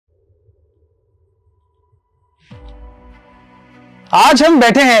आज हम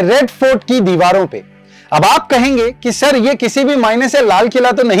बैठे हैं रेड फोर्ट की दीवारों पे। अब आप कहेंगे कि सर ये किसी भी मायने से लाल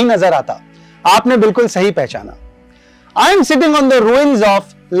किला तो नहीं नजर आता। आपने बिल्कुल सही पहचाना। I am sitting on the ruins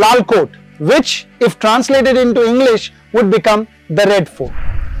of Lal coat, which if translated into English would become the red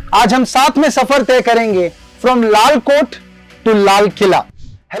fort. आज हम साथ में सफर तय करेंगे from Lal coat to Lal Qila.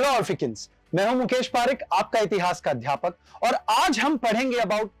 Hello ऑर्फिकन्स, मैं हूं मुकेश पारिक, आपका इतिहास का अध्यापक, और आज हम पढ़ेंगे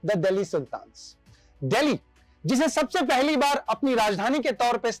about the Delhi sultans. Delhi, जिसे सबसे पहली बार अपनी राजधानी के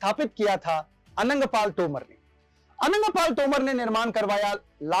तौर पर स्थापित किया था अनंगपाल तोमर ने। अनंगपाल तोमर ने निर्माण करवाया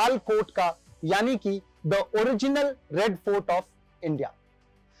लाल कोट का, यानी कि the original red fort of India.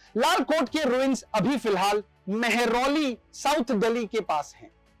 Lal coat के रुइंस अभी फिलहाल मेहरौली साउथ दिल्ली के पास हैं।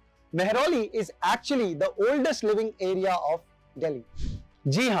 Mehrauli is actually the oldest living area of Delhi.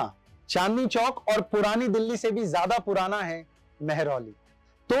 जी हां, चांदनी चौक और पुरानी दिल्ली से भी ज्यादा पुराना है मेहरौली।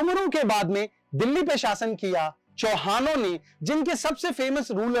 तोमरों के बाद में दिल्ली पे शासन किया चौहानों ने, जिनके सबसे फेमस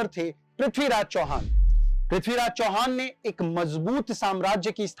रूलर थे पृथ्वीराज चौहान। पृथ्वीराज चौहान ने एक मजबूत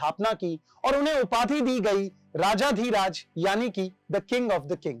साम्राज्य की स्थापना की और उन्हें उपाधि दी गई राजाधिराज, यानी कि the king of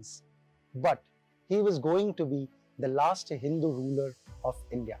the Kings. But he was going to be the last Hindu ruler of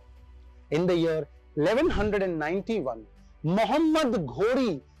India. In the year 1191 Mohammad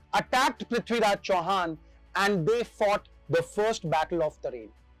Ghori attacked Prithviraj Chauhan and they fought the first battle of the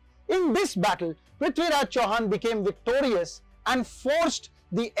reign. In this battle, Prithviraj Chauhan became victorious and forced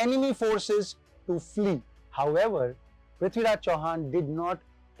the enemy forces to flee. However, Prithviraj Chauhan did not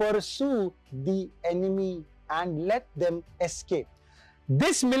pursue the enemy and let them escape.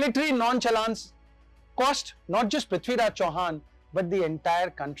 This military nonchalance cost not just Prithviraj Chauhan but the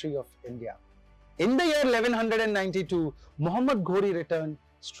entire country of India. In the year 1192, Muhammad Ghori returned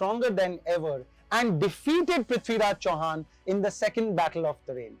stronger than ever and defeated Prithviraj Chauhan in the second battle of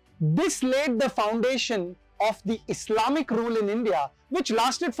the reign. This laid the foundation of the Islamic rule in India, which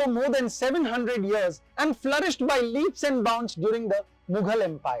lasted for more than 700 years and flourished by leaps and bounds during the Mughal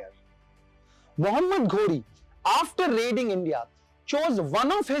Empire. Muhammad Ghori, after raiding India, chose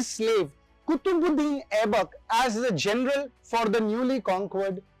one of his slaves, Qutbuddin Aibak, as the general for the newly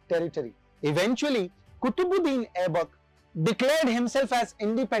conquered territory. Eventually, Qutbuddin Aibak declared himself as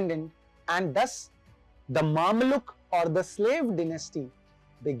independent, and thus the Mamluk or the slave dynasty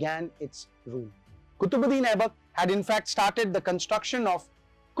began its rule. Qutbuddin Aibak had in fact started the construction of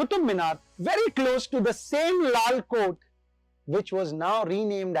Qutub Minar very close to the same Lal Kot, which was now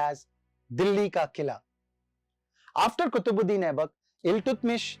renamed as Dilli Ka Kila. After Qutbuddin Aibak,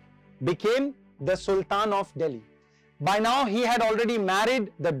 Iltutmish became the Sultan of Delhi. By now, he had already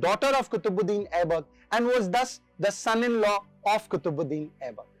married the daughter of Qutbuddin Aibak and was thus the son-in-law of Qutbuddin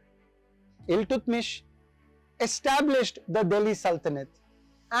Aibak. Iltutmish established the Delhi Sultanate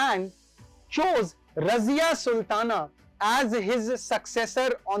and chose Razia Sultana as his successor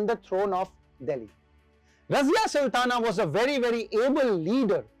on the throne of Delhi. Razia Sultana was a very able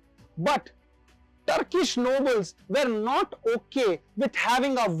leader, but Turkish nobles were not okay with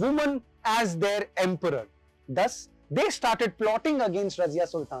having a woman as their emperor. Thus, they started plotting against Razia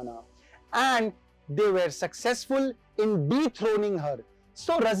Sultana and they were successful in dethroning her.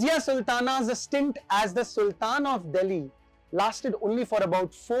 So Razia Sultana's stint as the Sultan of Delhi lasted only for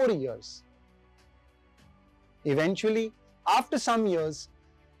about 4 years. Eventually, after some years,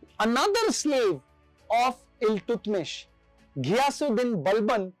 another slave of Iltutmish, Ghiyasuddin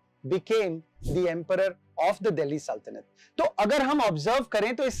Balban, became the emperor of the Delhi Sultanate. तो अगर हम observe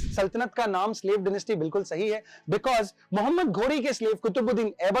करें तो इस सल्तनत का नाम slave dynasty बिल्कुल सही है, बिकॉज मोहम्मद घोरी के स्लेव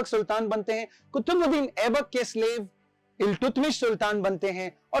कुतुबुद्दीन ऐबक सुल्तान बनते हैं, कुतुबुद्दीन ऐबक के स्लेव इल्तुतमिश सुल्तान बनते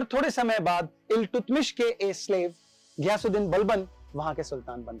हैं, और थोड़े समय बाद इल्तुतमिश के स्लेव गियासुद्दीन बलबन वहां के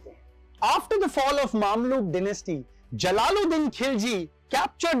सुल्तान बनते हैं। After the fall of Mamluk dynasty, Jalaluddin Khilji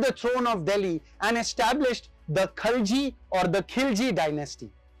captured the throne of Delhi and established the Khalji और the Khilji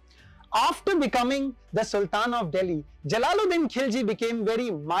dynasty. After becoming the Sultan of Delhi, Jalaluddin Khilji became very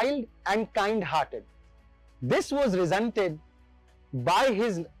mild and kind-hearted. This was resented by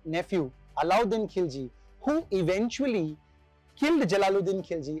his nephew Alauddin Khilji, who eventually killed Jalaluddin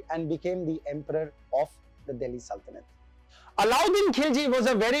Khilji and became the emperor of the Delhi Sultanate. Alauddin Khilji was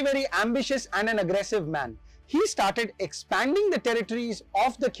a very ambitious and an aggressive man. He started expanding the territories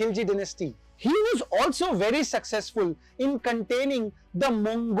of the Khilji dynasty. He was also very successful in containing the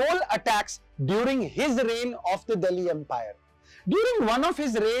Mongol attacks during his reign of the Delhi Empire. During one of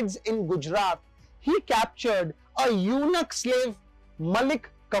his raids in Gujarat, he captured a eunuch slave, Malik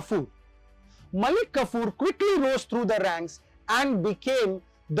Kafur. Malik Kafur quickly rose through the ranks and became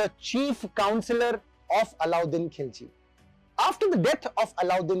the chief counselor of Alauddin Khilji. After the death of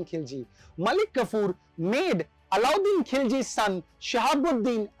Alauddin Khilji, Malik Kafur made Alauddin Khilji's son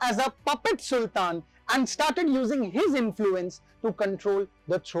Shahabuddin as a puppet sultan and started using his influence to control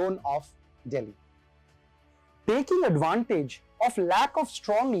the throne of Delhi. Taking advantage of lack of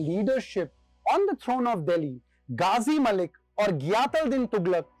strong leadership on the throne of Delhi, Ghazi Malik or Ghiyat-al-Din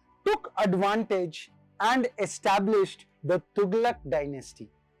Tughlaq took advantage and established the Tughlaq dynasty.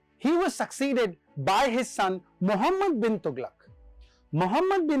 He was succeeded by his son Muhammad bin Tughlaq.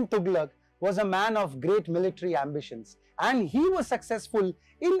 Muhammad bin Tughlaq was a man of great military ambitions, and he was successful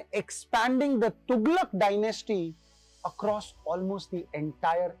in expanding the Tughlaq dynasty across almost the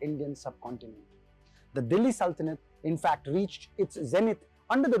entire Indian subcontinent. The Delhi Sultanate, in fact, reached its zenith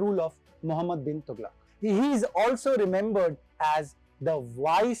under the rule of Muhammad bin Tughlaq. He is also remembered as the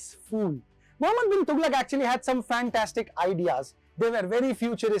wise fool. Muhammad bin Tughlaq actually had some fantastic ideas. They were very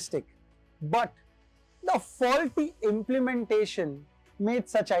futuristic, but the faulty implementation made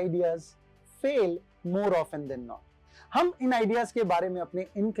such ideas fail more often than not. हम इन ideas के बारे में अपने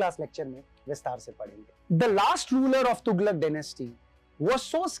in class lecture में विस्तार से पढ़ेंगे. The last ruler of Tughlaq dynasty was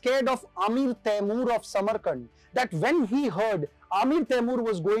so scared of Amir Taimur of Samarkand that when he heard Amir Taimur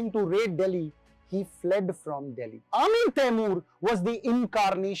was going to raid Delhi, he fled from Delhi. Amir Taimur was the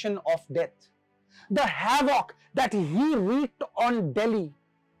incarnation of death. The havoc that he wreaked on Delhi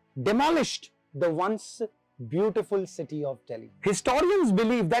demolished the once beautiful city of Delhi. Historians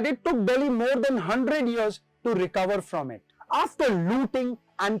believe that it took Delhi more than 100 years to recover from it. After looting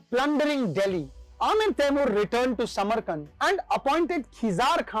and plundering Delhi, Amir Taimur returned to Samarkand and appointed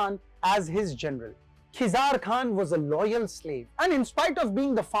Khizar Khan as his general. Khizar Khan was a loyal slave, and in spite of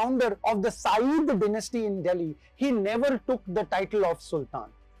being the founder of the Sayyid dynasty in Delhi, he never took the title of Sultan.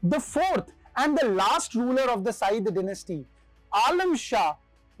 The fourth and the last ruler of the Sayyid dynasty, Alam Shah,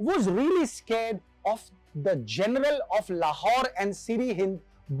 was really scared of the general of Lahore and Siri Hind,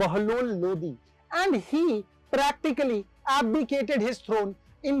 Bahlol Lodi, and he practically abdicated his throne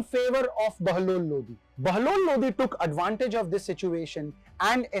in favor of Bahlol Lodi. Bahlol Lodi took advantage of this situation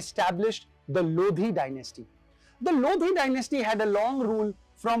and established the Lodhi dynasty. The Lodhi dynasty had a long rule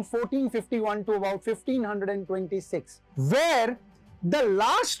from 1451 to about 1526, where the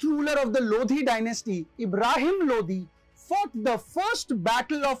last ruler of the Lodhi dynasty, Ibrahim Lodi, fought the first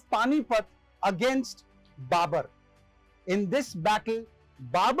battle of Panipat against Babur. In this battle,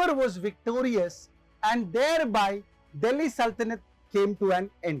 Babur was victorious and thereby Delhi Sultanate came to an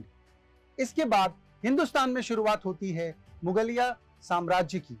end. इसके बाद हिंदुस्तान में शुरुआत होती है मुगलिया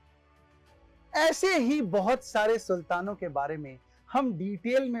साम्राज्य की. ऐसे ही बहुत सारे सुल्तानों के बारे में हम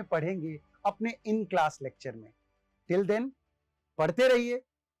डिटेल में पढ़ेंगे अपने इन क्लास लेक्चर में. टिल देन पढ़ते रहिए,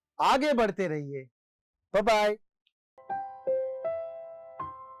 आगे बढ़ते रहिए. Bye bye.